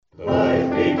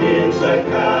at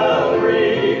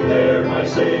Calvary, there my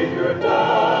Savior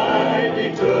died.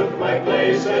 He took my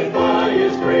place, and by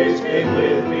His grace came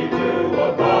with me to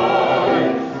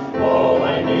abide. All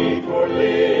I need for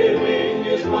living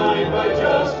is mine by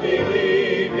just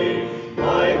believing.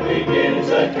 Life begins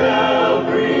at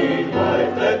Calvary,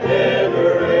 life that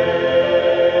never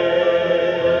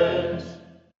ends.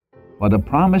 For the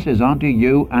promise is unto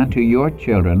you and to your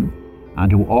children, and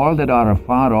to all that are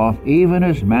afar off, even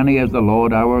as many as the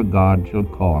Lord our God shall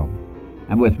call.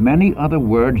 And with many other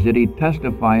words did he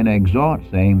testify and exhort,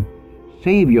 saying,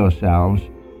 Save yourselves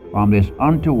from this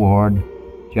untoward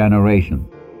generation.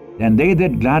 Then they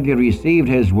that gladly received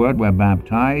his word were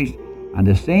baptized, and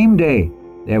the same day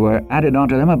there were added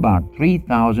unto them about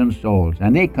 3,000 souls.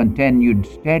 And they continued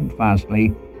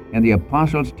steadfastly in the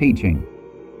apostles' teaching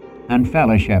and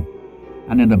fellowship,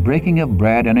 and in the breaking of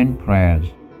bread and in prayers.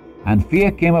 And fear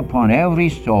came upon every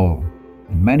soul,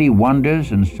 and many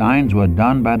wonders and signs were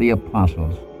done by the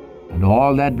apostles. And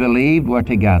all that believed were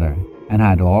together, and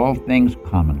had all things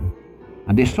common.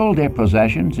 And they sold their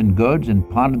possessions and goods, and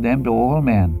parted them to all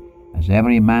men, as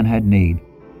every man had need.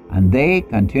 And they,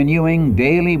 continuing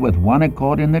daily with one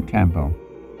accord in the temple,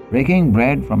 breaking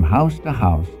bread from house to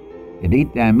house, did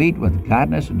eat their meat with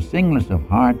gladness and singleness of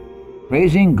heart,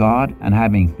 praising God and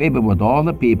having favor with all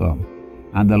the people.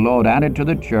 And the Lord added to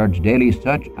the church daily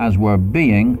such as were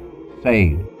being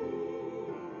saved.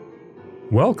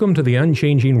 Welcome to the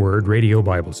Unchanging Word Radio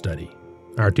Bible Study.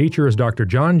 Our teacher is Dr.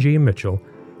 John G. Mitchell,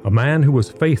 a man who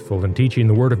was faithful in teaching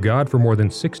the Word of God for more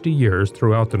than 60 years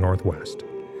throughout the Northwest.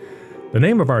 The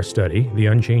name of our study, The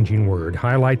Unchanging Word,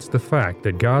 highlights the fact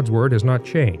that God's Word has not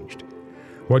changed.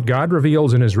 What God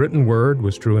reveals in His written Word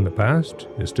was true in the past,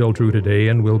 is still true today,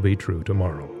 and will be true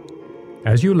tomorrow.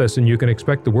 As you listen, you can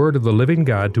expect the Word of the living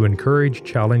God to encourage,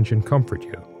 challenge, and comfort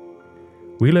you.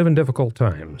 We live in difficult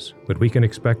times, but we can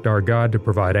expect our God to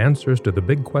provide answers to the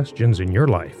big questions in your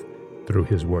life through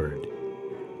His Word.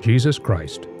 Jesus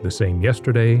Christ, the same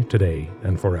yesterday, today,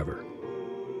 and forever.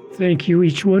 Thank you,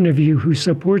 each one of you who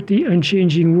support the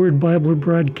Unchanging Word Bible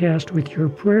broadcast with your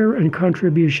prayer and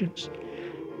contributions.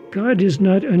 God is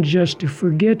not unjust to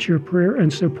forget your prayer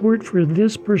and support for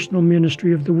this personal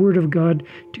ministry of the Word of God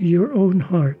to your own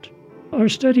heart. Our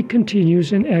study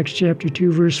continues in Acts chapter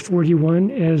 2, verse 41,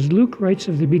 as Luke writes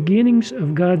of the beginnings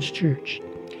of God's church.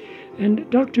 And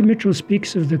Dr. Mitchell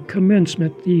speaks of the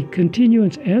commencement, the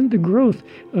continuance, and the growth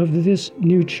of this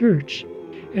new church.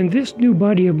 And this new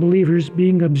body of believers,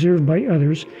 being observed by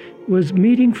others, was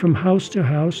meeting from house to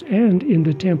house and in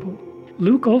the temple.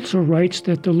 Luke also writes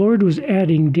that the Lord was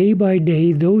adding day by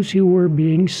day those who were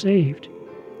being saved.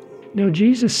 Now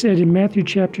Jesus said in Matthew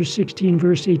chapter 16,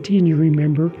 verse 18, you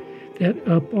remember, that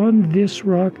upon this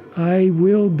rock I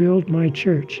will build my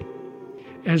church.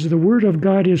 As the word of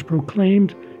God is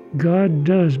proclaimed, God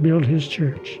does build His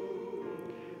church.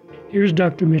 Here's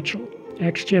Dr. Mitchell,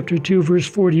 Acts chapter 2, verse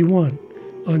 41,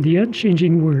 on the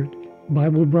Unchanging Word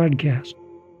Bible broadcast.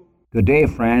 Good day,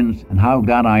 friends, and how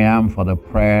glad I am for the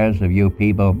prayers of you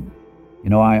people. You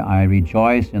know, I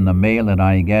rejoice in the mail that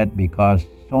I get because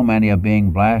so many are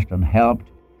being blessed and helped,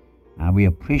 and we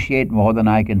appreciate more than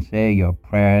I can say your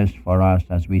prayers for us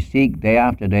as we seek day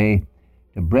after day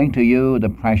to bring to you the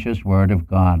precious Word of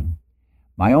God.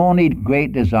 My only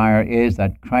great desire is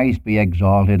that Christ be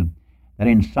exalted, that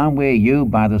in some way you,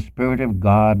 by the Spirit of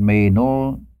God, may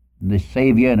know the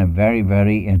Savior in a very,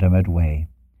 very intimate way.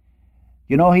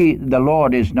 You know, the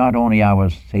Lord is not only our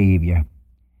Savior,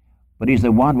 but He's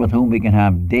the one with whom we can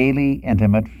have daily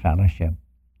intimate fellowship.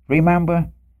 Remember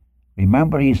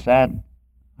He said,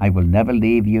 I will never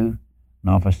leave you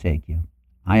nor forsake you.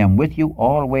 I am with you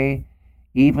always,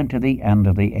 even to the end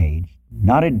of the age.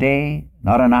 Not a day,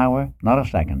 not an hour, not a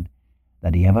second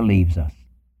that He ever leaves us.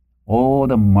 Oh,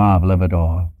 the marvel of it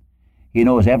all. He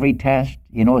knows every test.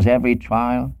 He knows every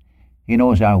trial. He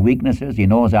knows our weaknesses. He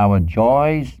knows our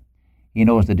joys. He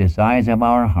knows the desires of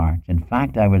our hearts. In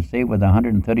fact, I would say with the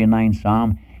 139th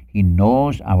Psalm, He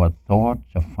knows our thoughts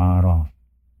afar off.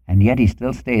 And yet He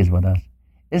still stays with us.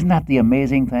 Isn't that the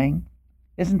amazing thing?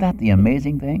 Isn't that the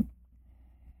amazing thing?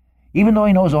 Even though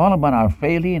He knows all about our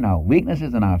failure and our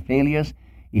weaknesses and our failures,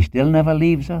 He still never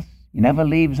leaves us. He never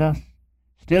leaves us.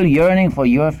 Still yearning for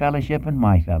your fellowship and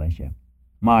my fellowship.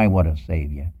 My, what a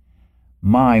Savior.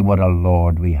 My, what a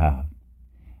Lord we have.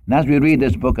 And as we read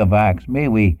this book of Acts, may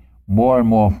we more and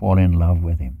more fall in love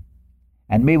with Him.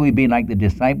 And may we be like the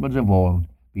disciples of old,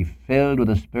 be filled with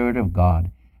the Spirit of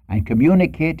God, and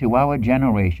communicate to our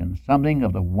generation something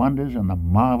of the wonders and the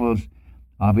marvels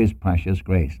of His precious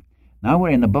grace. Now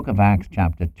we're in the book of Acts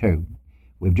chapter 2.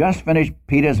 We've just finished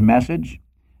Peter's message,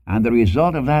 and the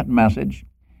result of that message,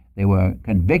 They were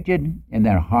convicted in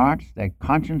their hearts. Their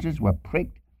consciences were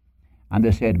pricked. And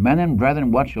they said, men and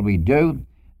brethren, what shall we do?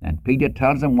 And Peter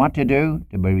tells them what to do,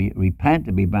 to repent,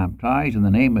 to be baptized in the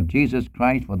name of Jesus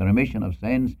Christ for the remission of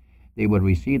sins. They would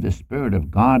receive the Spirit of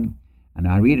God. And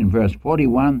I read in verse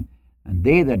 41, and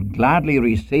they that gladly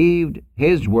received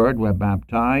his word were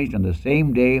baptized, and the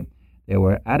same day there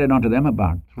were added unto them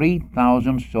about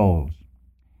 3,000 souls.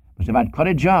 Must have had quite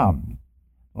a job.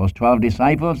 Those 12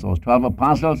 disciples, those 12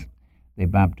 apostles, they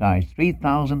baptized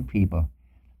 3,000 people,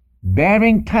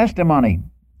 bearing testimony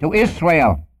to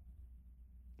Israel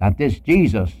that this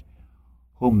Jesus,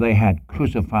 whom they had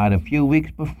crucified a few weeks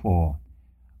before,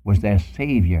 was their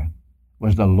Savior,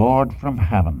 was the Lord from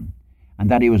heaven, and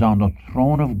that he was on the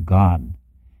throne of God.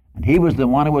 And he was the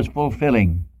one who was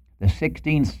fulfilling the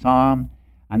 16th Psalm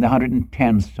and the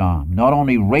 110th Psalm, not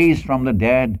only raised from the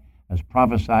dead, as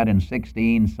prophesied in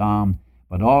 16th Psalm,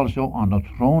 but also on the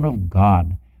throne of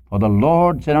God. For the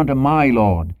Lord said unto my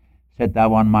Lord, sit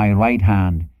thou on my right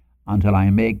hand, until I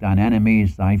make thine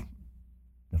enemies the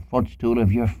footstool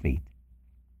of your feet.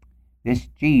 This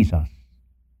Jesus,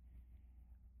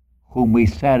 whom we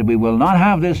said we will not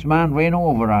have this man reign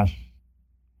over us,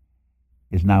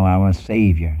 is now our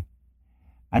Savior.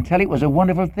 I tell you, it was a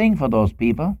wonderful thing for those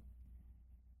people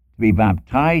to be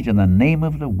baptized in the name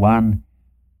of the one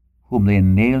whom they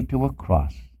nailed to a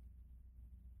cross.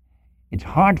 It's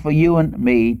hard for you and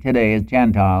me today as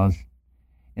Gentiles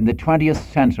in the 20th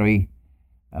century.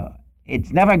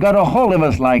 It's never got a hold of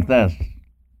us like this,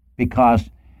 because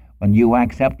when you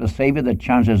accept the Savior, the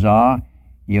chances are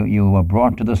you were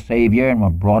brought to the Savior and were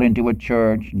brought into a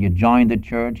church, and you joined the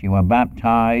church, you were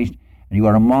baptized, and you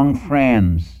were among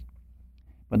friends.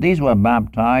 But these were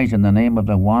baptized in the name of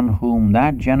the one whom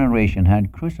that generation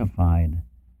had crucified.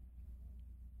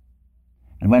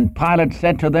 And when Pilate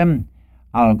said to them,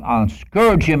 I'll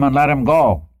scourge him and let him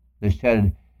go, they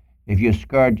said, if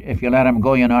you let him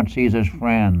go, you're not Caesar's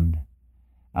friend.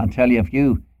 I'll tell you, if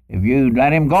you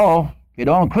let him go, if you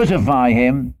don't crucify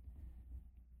him,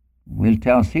 we'll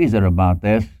tell Caesar about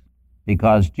this,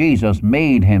 because Jesus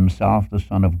made himself the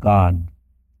Son of God.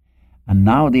 And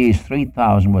now these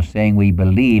 3,000 were saying, we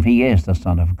believe he is the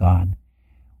Son of God.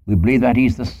 We believe that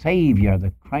he's the Savior,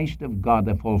 the Christ of God,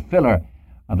 the fulfiller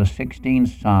of the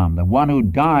 16th Psalm, the one who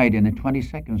died in the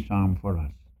 22nd Psalm for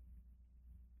us.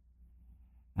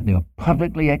 And they were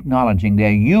publicly acknowledging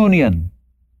their union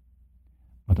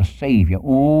with the Savior.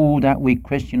 Oh, that we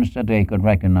Christians today could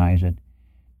recognize it.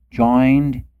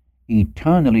 Joined,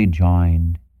 eternally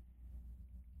joined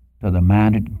to the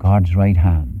man at God's right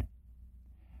hand,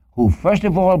 who first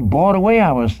of all bore away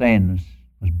our sins,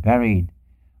 was buried,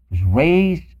 was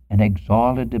raised and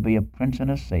exalted to be a Prince and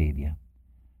a Savior.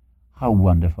 How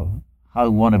wonderful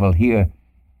here,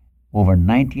 over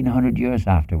 1900 years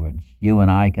afterwards, you and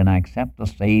I can accept the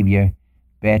Savior,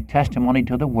 bear testimony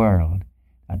to the world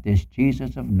that this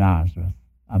Jesus of Nazareth,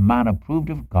 a man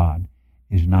approved of God,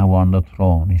 is now on the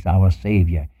throne. He's our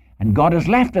Savior. And God has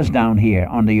left us down here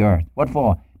on the earth. What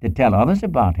for? To tell others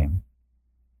about him.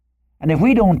 And if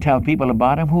we don't tell people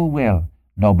about him, who will?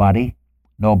 Nobody.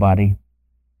 Nobody.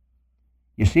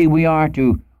 You see, we are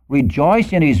to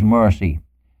rejoice in his mercy,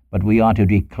 but we are to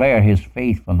declare his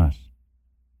faithfulness.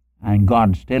 And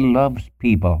God still loves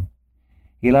people.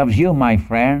 He loves you, my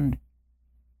friend.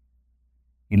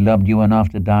 He loved you enough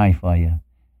to die for you.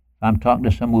 If I'm talking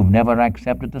to some who've never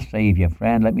accepted the Savior,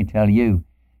 friend, let me tell you,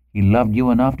 he loved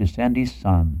you enough to send his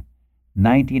Son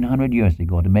 1900 years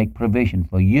ago to make provision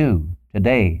for you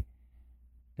today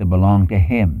to belong to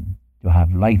him, to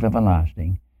have life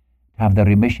everlasting, to have the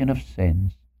remission of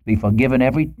sins, to be forgiven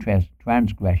every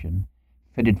transgression,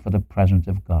 fitted for the presence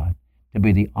of God, to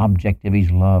be the object of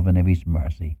his love and of his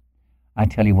mercy. I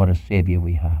tell you what a Savior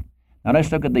we have. Now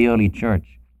let's look at the early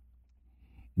church.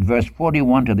 In verse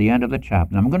 41 to the end of the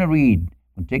chapter, I'm going to read,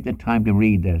 and take the time to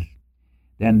read this.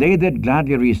 Then they that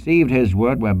gladly received his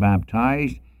word were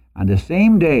baptized, and the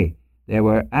same day there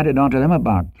were added unto them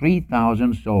about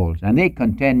 3,000 souls. And they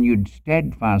continued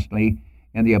steadfastly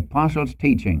in the apostles'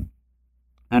 teaching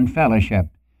and fellowship,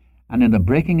 and in the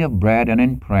breaking of bread and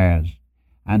in prayers.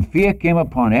 And fear came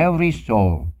upon every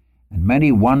soul, and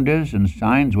many wonders and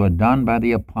signs were done by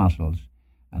the apostles.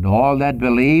 And all that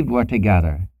believed were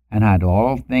together, and had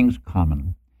all things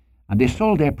common. And they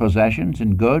sold their possessions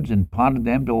and goods, and parted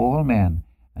them to all men,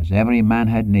 as every man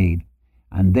had need.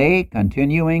 And they,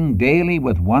 continuing daily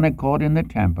with one accord in the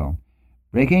temple,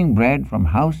 breaking bread from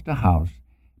house to house,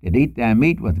 did eat their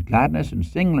meat with gladness and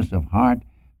singleness of heart,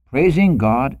 praising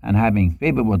God, and having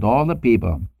favor with all the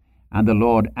people. And the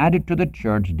Lord added to the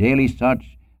church daily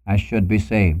such as should be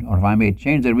saved. Or if I may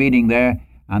change the reading there,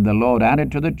 and the Lord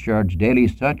added to the church daily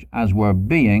such as were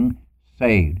being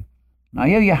saved. Now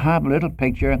here you have a little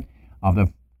picture of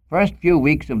the first few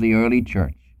weeks of the early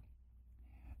church.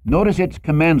 Notice its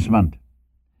commencement.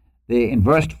 In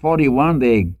verse 41,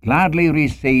 they gladly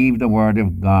received the word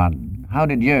of God. How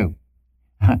did you?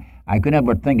 I could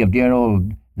never think of dear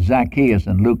old Zacchaeus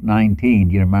in Luke 19.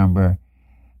 Do you remember?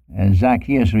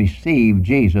 Zacchaeus received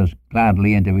Jesus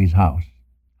gladly into his house.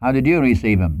 How did you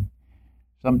receive him?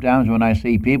 Sometimes when I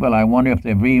see people, I wonder if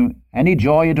they've any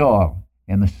joy at all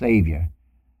in the Savior.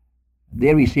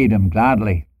 They received him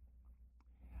gladly.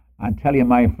 I tell you,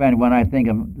 my friend, when I think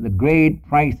of the great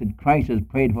price that Christ has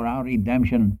paid for our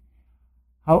redemption,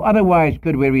 how otherwise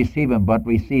could we receive him but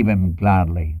receive him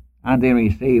gladly? And they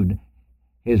received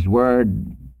his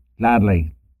word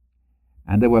gladly.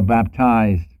 And they were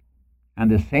baptized.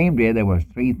 And the same day there were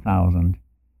 3,000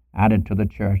 added to the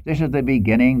church. This is the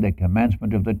beginning, the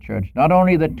commencement of the church. Not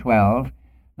only the 12,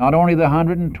 not only the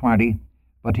 120,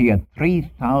 but he had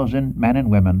 3,000 men and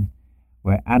women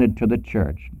were added to the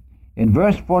church. In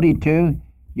verse 42,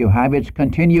 you have its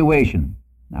continuation.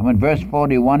 Now in verse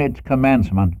 41, it's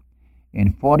commencement.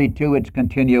 In 42, it's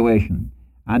continuation.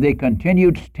 And they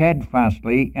continued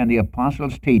steadfastly in the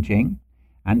apostles' teaching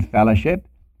and fellowship,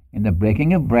 in the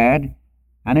breaking of bread,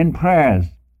 and in prayers.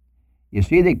 You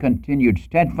see, they continued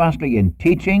steadfastly in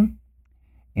teaching,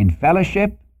 in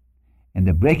fellowship, in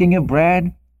the breaking of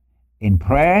bread, in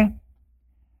prayer,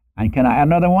 and can I add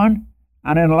another one?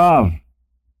 And in love.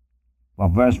 Well,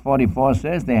 verse 44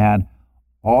 says they had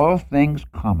all things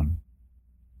common.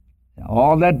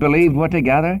 All that believed were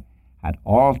together, had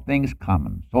all things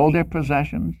common, sold their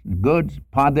possessions and goods,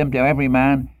 poured them to every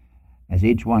man as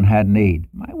each one had need.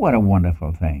 My, what a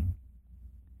wonderful thing.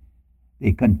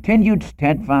 They continued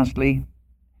steadfastly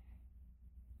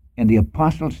in the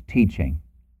apostles' teaching.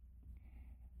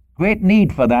 Great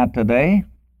need for that today.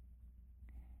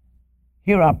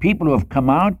 Here are people who have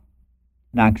come out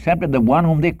and accepted the one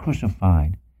whom they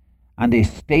crucified, and they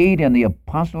stayed in the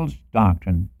apostles'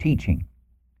 doctrine, teaching.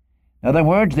 In other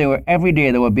words, every day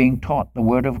they were being taught the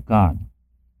Word of God.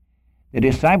 The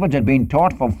disciples had been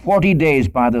taught for 40 days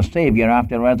by the Savior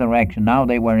after resurrection. Now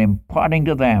they were imparting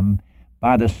to them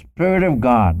by the Spirit of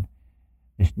God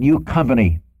this new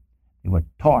company. They were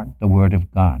taught the Word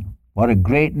of God. What a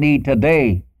great need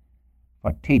today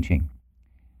for teaching.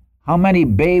 How many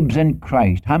babes in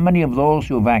Christ, how many of those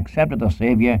who have accepted the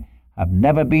Savior have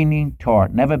never been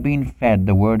taught, never been fed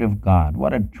the Word of God?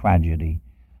 What a tragedy.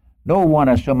 No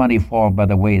wonder so many fall by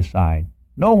the wayside.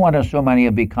 No wonder so many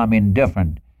have become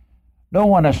indifferent. No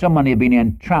wonder so many have been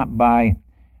entrapped by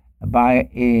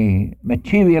a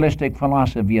materialistic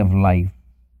philosophy of life.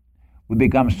 We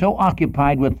become so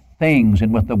occupied with things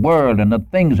and with the world and the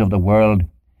things of the world,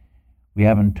 we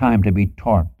haven't time to be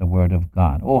taught the Word of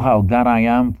God. Oh, how glad I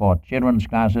am for children's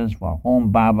classes, for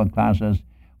home Bible classes,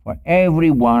 for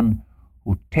everyone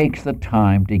who takes the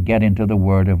time to get into the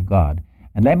Word of God.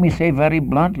 And let me say very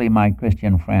bluntly, my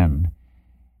Christian friend,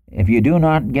 if you do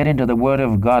not get into the Word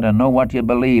of God and know what you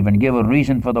believe and give a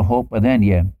reason for the hope within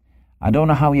you, I don't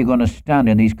know how you're going to stand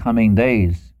in these coming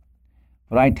days.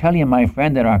 For I tell you, my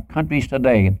friend, there are countries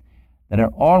today that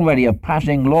are already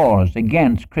passing laws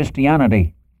against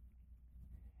Christianity.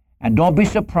 And don't be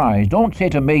surprised. Don't say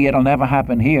to me it'll never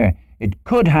happen here. It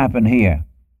could happen here.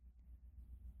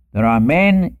 There are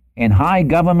men in high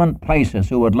government places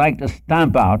who would like to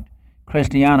stamp out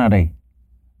Christianity,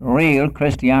 real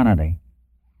Christianity.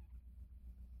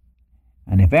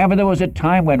 And if ever there was a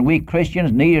time when we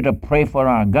Christians needed to pray for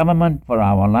our government, for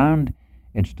our land,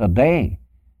 it's today.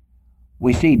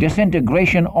 We see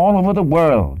disintegration all over the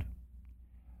world.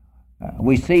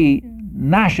 We see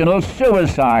national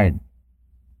suicide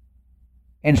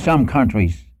in some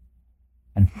countries.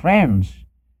 And friends,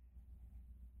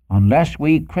 unless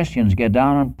we Christians get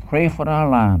down and pray for our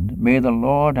land, may the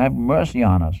Lord have mercy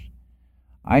on us.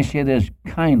 I say this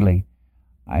kindly.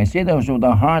 I say this with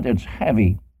a heart that's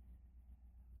heavy.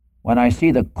 When I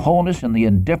see the coldness and the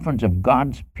indifference of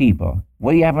God's people,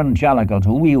 we evangelicals,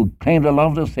 who claim to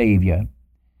love the Savior,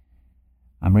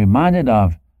 I'm reminded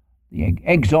of the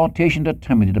exhortation to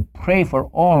Timothy to pray for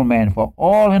all men, for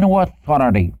all in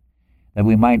authority, that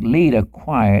we might lead a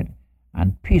quiet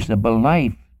and peaceable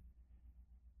life.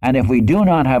 And if we do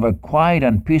not have a quiet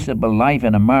and peaceable life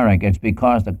in America, it's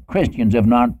because the Christians have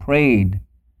not prayed.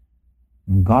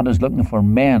 And God is looking for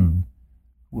men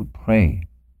who would pray.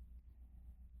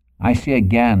 I say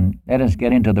again, let us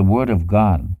get into the Word of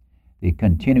God. They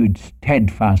continued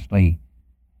steadfastly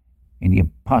in the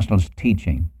apostles'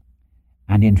 teaching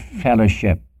and in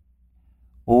fellowship.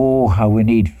 Oh, how we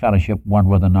need fellowship one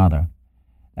with another.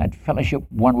 That fellowship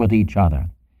one with each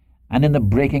other. and in the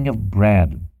breaking of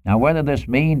bread. Now, whether this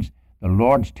means the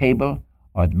Lord's table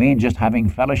or it means just having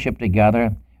fellowship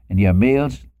together in your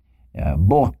meals,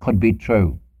 both could be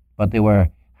true. But they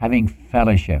were having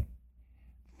fellowship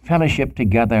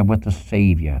together with the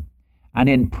Savior, and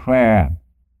in prayer.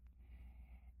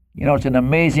 You know, it's an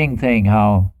amazing thing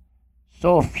how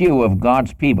so few of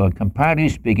God's people, comparatively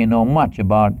speaking, know much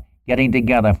about getting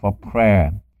together for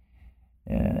prayer.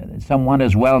 Someone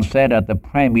has well said that the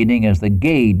prayer meeting is the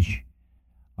gauge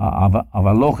of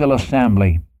a local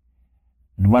assembly.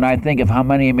 And when I think of how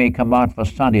many may come out for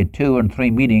Sunday, 2 and 3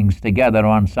 meetings together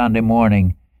on Sunday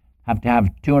morning, have to have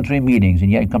 2 or 3 meetings, and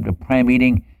yet you come to prayer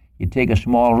meeting, you take a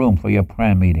small room for your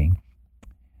prayer meeting.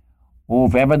 Oh,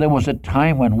 if ever there was a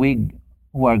time when we,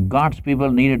 who are God's people,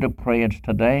 needed to pray, it's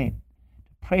today.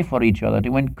 To pray for each other,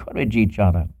 to encourage each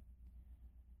other.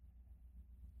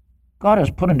 God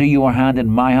has put into your hand and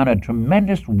my hand a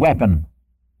tremendous weapon.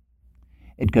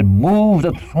 It can move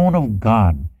the throne of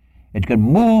God. It can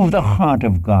move the heart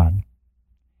of God.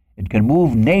 It can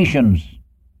move nations.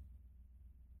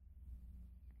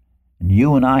 And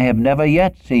you and I have never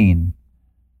yet seen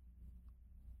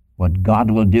what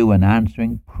God will do in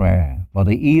answering prayer. For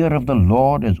the ear of the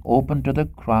Lord is open to the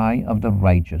cry of the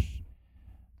righteous.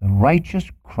 The righteous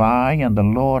cry, and the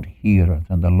Lord heareth,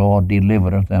 and the Lord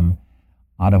delivereth them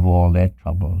out of all their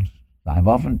troubles. I've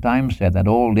oftentimes said that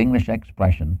old English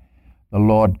expression, the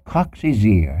Lord cocks his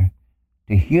ear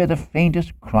to hear the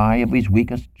faintest cry of his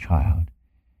weakest child.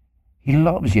 He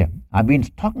loves you. I've been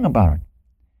talking about it.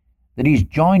 That he's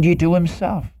joined you to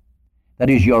himself. That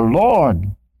he's your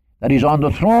Lord. That he's on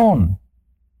the throne.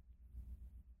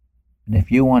 And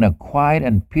if you want a quiet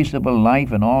and peaceable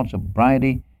life in all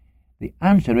sobriety, the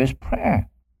answer is prayer.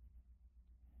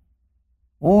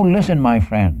 Oh, listen, my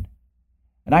friend.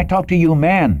 And I talk to you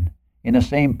men in the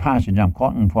same passage I'm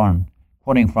quoting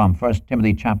from 1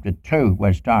 Timothy chapter 2,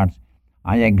 where it starts,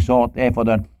 I exhort therefore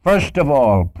that first of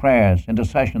all prayers,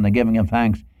 intercession, the giving of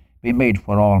thanks be made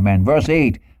for all men. Verse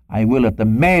 8, I will that the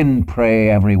men pray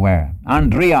everywhere.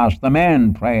 Andreas, the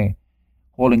men pray,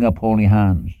 holding up holy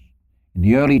hands. In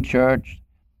the early church,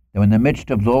 they were in the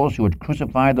midst of those who had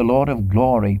crucified the Lord of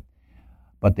glory,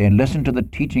 but they listened to the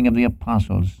teaching of the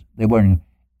apostles. They were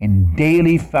in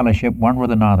daily fellowship one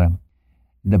with another,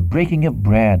 in the breaking of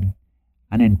bread,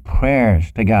 and in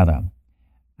prayers together.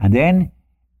 And then,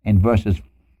 in verses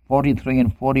 43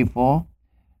 and 44,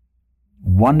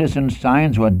 wonders and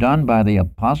signs were done by the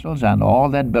apostles, and all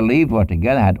that believed were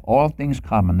together, had all things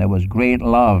common. There was great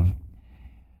love.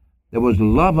 There was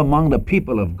love among the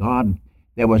people of God.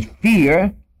 There was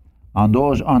fear on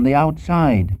those on the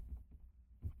outside.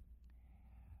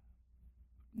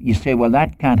 You say, well,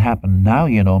 that can't happen now,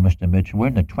 you know, Mr. Mitchell. We're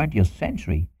in the 20th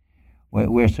century.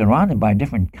 We're surrounded by a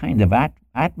different kind of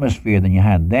atmosphere than you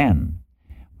had then.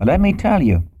 But let me tell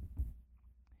you,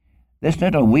 this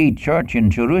little wee church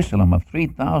in Jerusalem of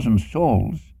 3,000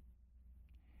 souls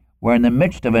were in the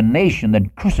midst of a nation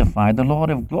that crucified the Lord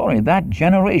of glory. That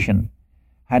generation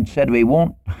had said, we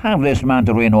won't have this man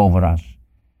to reign over us.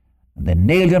 And they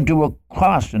nailed him to a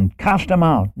cross and cast him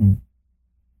out. And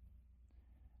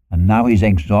now he's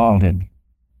exalted.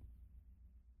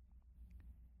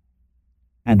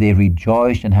 And they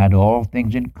rejoiced and had all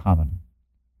things in common.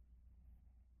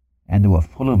 And they were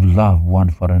full of love one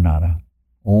for another.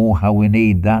 Oh, how we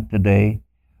need that today,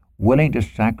 willing to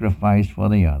sacrifice for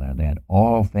the other. They had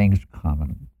all things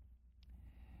common.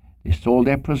 They sold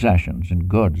their possessions and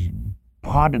goods and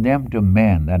parted them to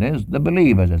men, that is, the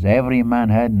believers, as every man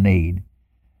had need.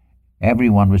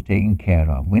 Everyone was taken care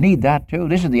of. We need that too.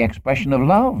 This is the expression of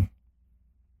love.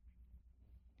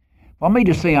 For me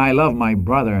to say I love my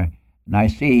brother and I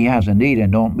see he has a need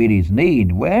and don't meet his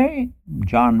need, well,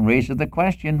 John raises the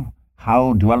question,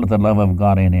 how dwelleth the love of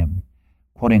God in him?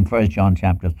 Quoting 1 John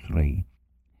chapter 3.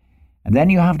 And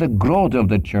then you have the growth of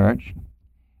the church,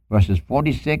 verses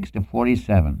 46 to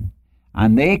 47.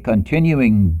 And they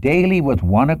continuing daily with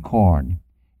one accord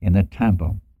in the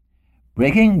temple,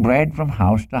 breaking bread from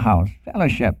house to house,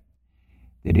 fellowship.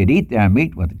 They did eat their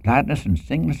meat with gladness and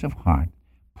singleness of heart,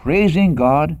 praising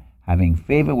God, having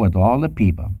favor with all the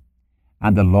people.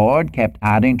 And the Lord kept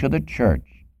adding to the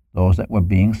church those that were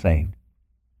being saved.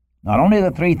 Not only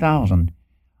the 3,000,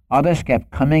 others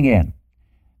kept coming in.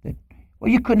 Well,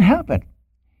 you couldn't help it.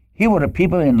 Here were the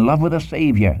people in love with the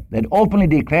Savior. They'd openly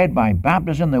declared by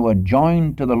baptism they were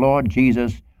joined to the Lord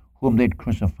Jesus, whom they'd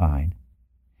crucified.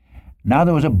 Now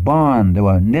there was a bond. They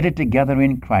were knitted together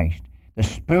in Christ. The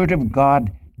Spirit of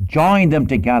God joined them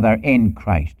together in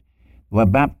Christ. They were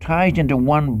baptized into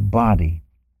one body.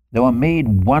 They were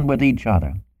made one with each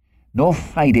other. No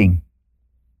fighting,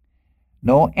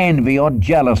 no envy or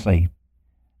jealousy.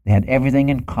 They had everything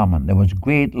in common. There was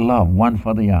great love one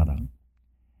for the other.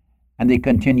 And they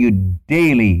continued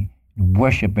daily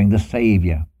worshiping the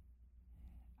Savior.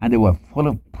 And they were full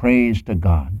of praise to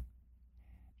God.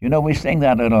 You know, we sing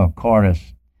that little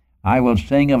chorus, I will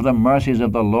sing of the mercies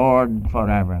of the Lord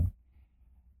forever,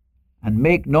 and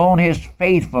make known his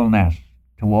faithfulness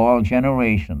to all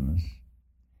generations.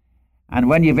 And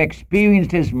when you've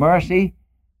experienced his mercy,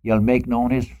 you'll make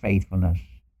known his faithfulness.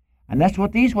 And that's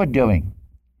what these were doing.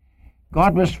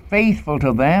 God was faithful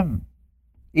to them.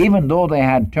 Even though they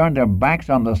had turned their backs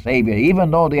on the Savior,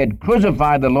 even though they had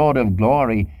crucified the Lord of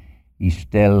glory, he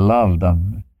still loved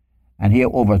them. And here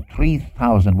over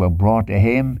 3,000 were brought to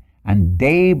him, and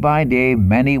day by day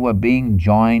many were being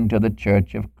joined to the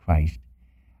church of Christ.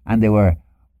 And they were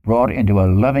brought into a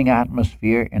loving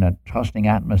atmosphere, in a trusting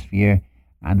atmosphere,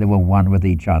 and they were one with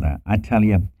each other. I tell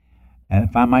you,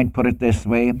 if I might put it this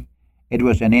way, it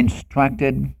was an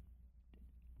instructed,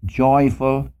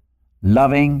 joyful,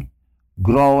 loving,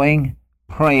 growing,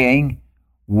 praying,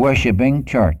 worshiping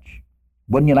church.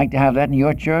 Wouldn't you like to have that in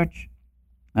your church?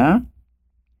 Huh?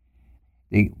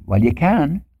 Well, you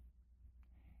can.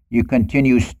 You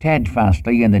continue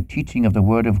steadfastly in the teaching of the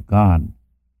Word of God,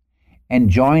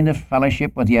 enjoying the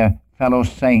fellowship with your fellow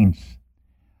saints.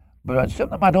 But some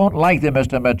of them, I don't like them,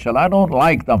 Mr. Mitchell. I don't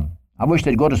like them. I wish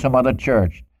they'd go to some other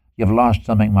church. You've lost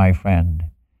something, my friend.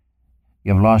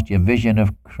 You've lost your vision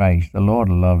of Christ. The Lord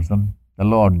loves them. The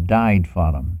Lord died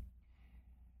for them.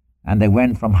 And they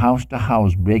went from house to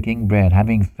house, breaking bread,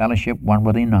 having fellowship one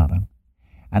with another.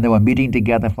 And they were meeting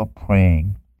together for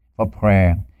praying, for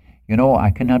prayer. You know,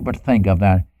 I cannot but think of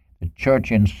that. The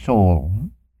church in Seoul,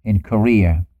 in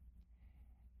Korea,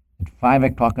 at 5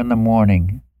 o'clock in the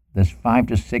morning, there's 5,000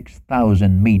 to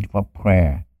 6,000 meet for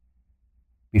prayer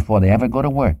before they ever go to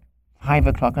work. 5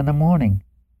 o'clock in the morning.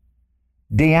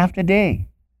 Day after day,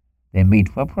 they meet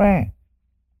for prayer.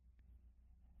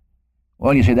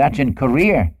 Well, you say, that's in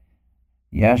Korea.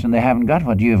 Yes, and they haven't got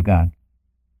what you've got.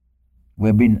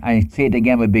 I say it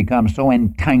again, we've become so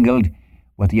entangled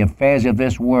with the affairs of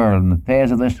this world and the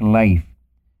affairs of this life.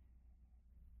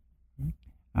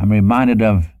 I'm reminded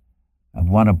of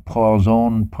one of Paul's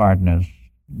own partners.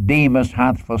 Demas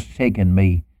hath forsaken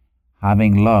me,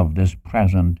 having loved this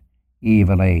present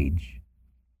evil age.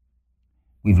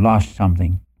 We've lost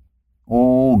something.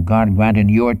 Oh, God grant in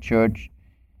your church,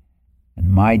 in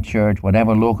my church,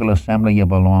 whatever local assembly you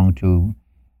belong to,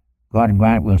 God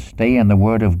grant we'll stay in the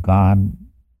Word of God.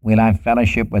 We'll have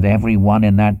fellowship with everyone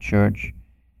in that church,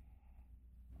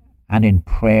 and in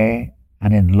prayer,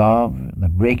 and in love, and the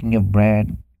breaking of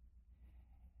bread.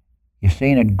 You're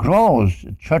seeing it grows.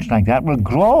 A church like that will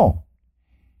grow.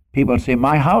 People say,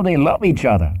 how they love each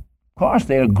other. Of course,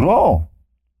 they'll grow.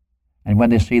 And when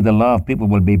they see the love, people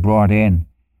will be brought in,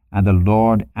 and the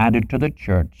Lord added to the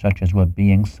church such as were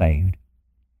being saved.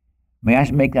 May I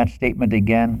make that statement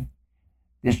again?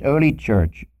 This early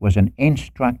church was an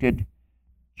instructed,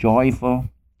 joyful,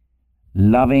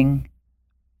 loving,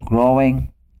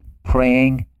 growing,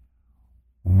 praying,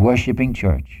 worshiping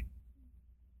church.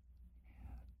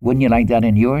 Wouldn't you like that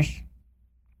in yours?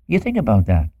 You think about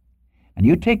that. And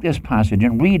you take this passage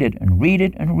and read it and read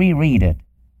it and reread it.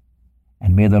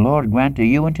 And may the Lord grant to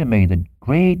you and to me the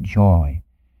great joy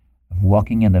of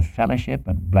walking in the fellowship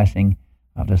and blessing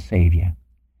of the Savior.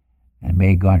 And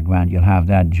may God grant you'll have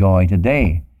that joy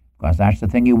today, because that's the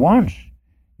thing He wants,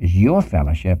 is your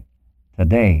fellowship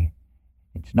today.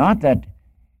 It's not that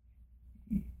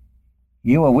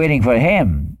you are waiting for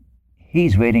Him.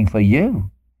 He's waiting for you.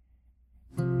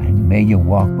 And may you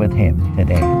walk with Him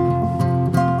today.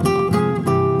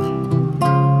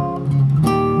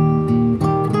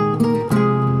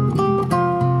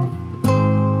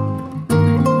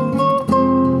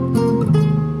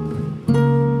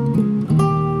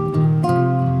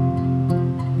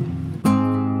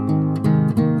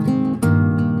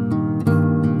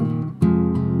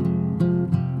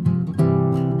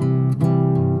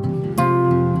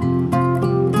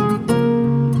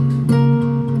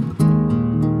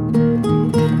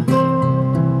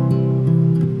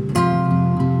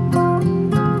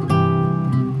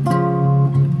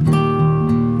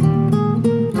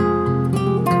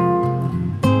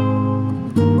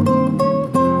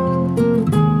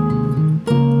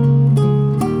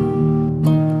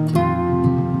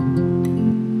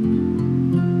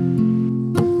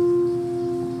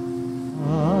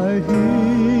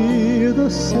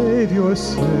 Savior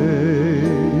say,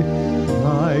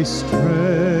 thy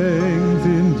strength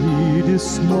indeed is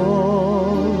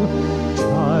small.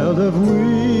 Child of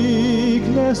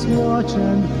weakness, watch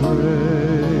and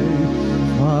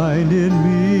pray. Find in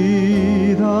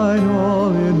me thine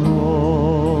all in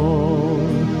all.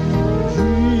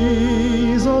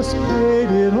 Jesus paid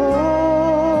it all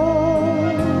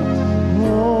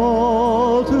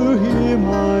to him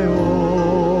I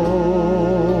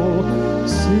owe.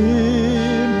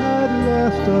 Sin had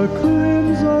left a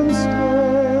crimson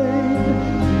stain,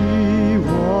 he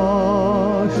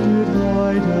washed it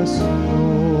white as snow.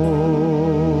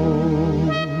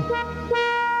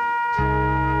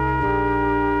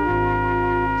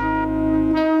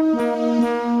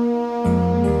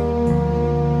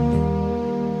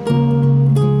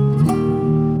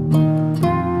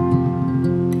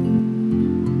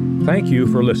 Thank you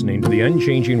for listening to the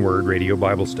Unchanging Word Radio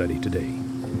Bible Study today.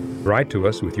 Write to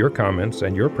us with your comments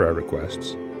and your prayer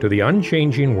requests to the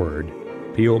Unchanging Word,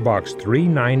 P.O. Box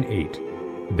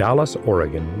 398, Dallas,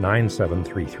 Oregon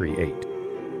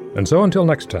 97338. And so until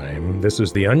next time, this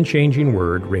is the Unchanging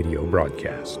Word Radio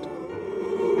broadcast.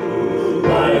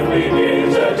 Life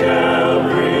begins at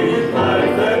Calvary.